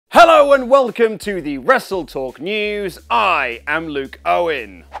Hello and welcome to the WrestleTalk News. I am Luke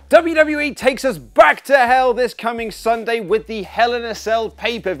Owen. WWE takes us back to hell this coming Sunday with the Hell in a Cell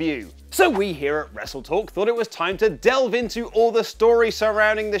pay-per-view. So we here at WrestleTalk thought it was time to delve into all the story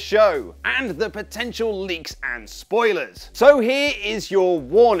surrounding the show and the potential leaks and spoilers. So here is your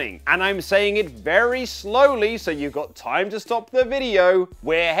warning, and I'm saying it very slowly so you've got time to stop the video.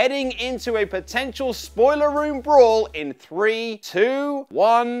 We're heading into a potential spoiler room brawl in 3, 2,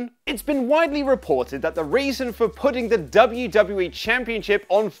 1. It's been widely reported that the reason for putting the WWE Championship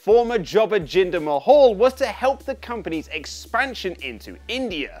on former jobber Jinder Mahal was to help the company's expansion into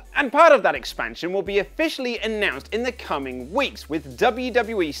India. And part of that expansion will be officially announced in the coming weeks, with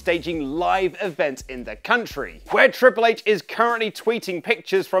WWE staging live events in the country, where Triple H is currently tweeting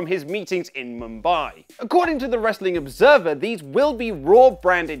pictures from his meetings in Mumbai. According to the Wrestling Observer, these will be Raw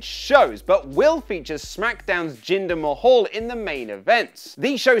branded shows, but will feature SmackDown's Jinder Mahal in the main events.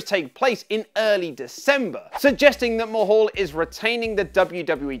 These shows take place in early December, suggesting that Mahal is retaining the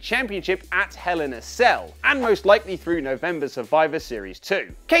WWE Championship at Hell in a Cell, and most likely through November Survivor Series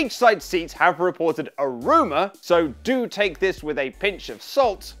 2. Cage-side seats have reported a rumor, so do take this with a pinch of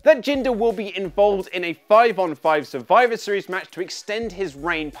salt, that Jinder will be involved in a 5-on-5 Survivor Series match to extend his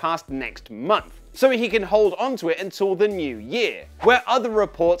reign past next month, so he can hold on to it until the new year, where other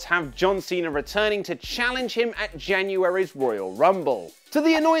reports have John Cena returning to challenge him at January's Royal Rumble. To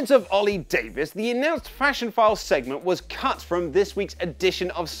the annoyance of Ollie Davis, the announced Fashion Files segment was cut from this week's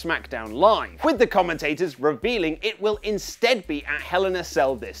edition of SmackDown Live, with the commentators revealing it will instead be at Hell in a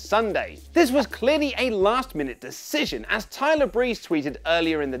Cell this Sunday. This was clearly a last-minute decision, as Tyler Breeze tweeted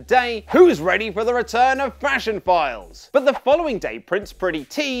earlier in the day, "Who's ready for the return of Fashion Files?" But the following day, Prince Pretty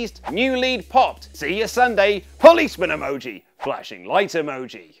teased, "New lead popped, see you Sunday, policeman emoji, flashing light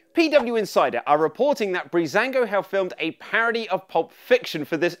emoji." PW Insider are reporting that Breezango have filmed a parody of Pulp Fiction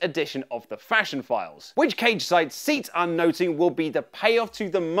for this edition of the Fashion Files, which Cage-side seats are noting will be the payoff to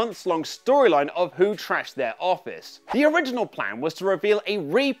the months-long storyline of Who Trashed Their Office. The original plan was to reveal a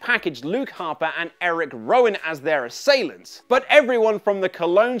repackaged Luke Harper and Eric Rowan as their assailants, but everyone from the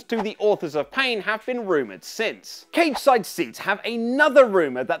Colognes to the Authors of Pain have been rumoured since. Cage-side seats have another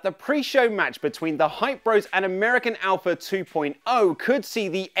rumour that the pre-show match between the Hype Bros and American Alpha 2.0 could see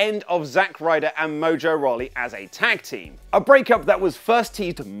the end of Zack Ryder and Mojo Rawley as a tag team. A breakup that was first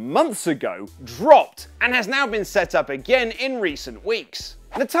teased months ago dropped and has now been set up again in recent weeks.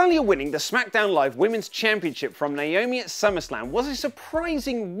 Natalya winning the SmackDown Live Women's Championship from Naomi at SummerSlam was a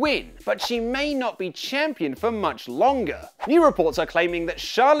surprising win, but she may not be champion for much longer. New reports are claiming that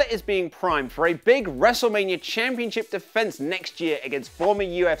Charlotte is being primed for a big WrestleMania Championship defense next year against former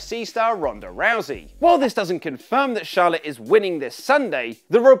UFC star Ronda Rousey. While this doesn't confirm that Charlotte is winning this Sunday,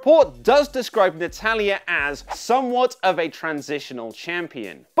 the report does describe Natalya as somewhat of a transitional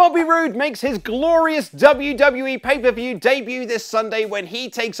champion. Bobby Roode makes his glorious WWE pay-per-view debut this Sunday when he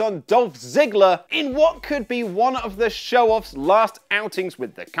takes on Dolph Ziggler in what could be one of the show-off's last outings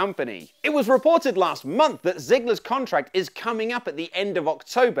with the company. It was reported last month that Ziggler's contract is coming up at the end of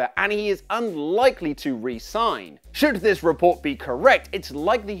October and he is unlikely to re-sign. Should this report be correct, it's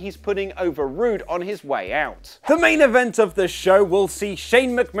likely he's putting over Roode on his way out. The main event of the show will see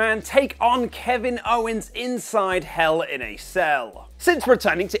Shane McMahon take on Kevin Owens inside Hell in a Cell. Since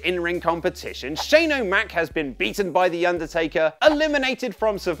returning to in-ring competition, Shane O'Mac has been beaten by The Undertaker, eliminated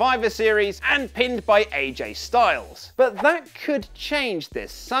from Survivor Series, and pinned by AJ Styles. But that could change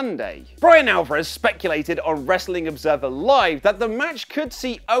this Sunday. Brian Alvarez speculated on Wrestling Observer Live that the match could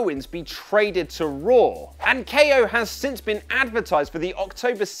see Owens be traded to Raw, and KO has since been advertised for the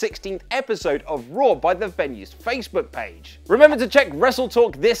October 16th episode of Raw by the venue's Facebook page. Remember to check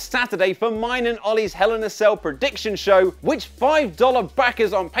WrestleTalk this Saturday for mine and Ollie's Hell in a Cell prediction show, which $5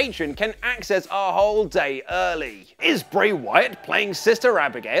 backers on Patreon can access a whole day early. Is Bray Wyatt playing Sister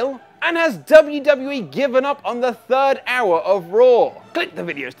Abigail? And has WWE given up on the third hour of Raw? Click the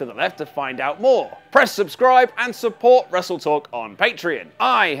videos to the left to find out more. Press subscribe and support WrestleTalk on Patreon.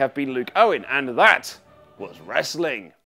 I have been Luke Owen, and that was wrestling.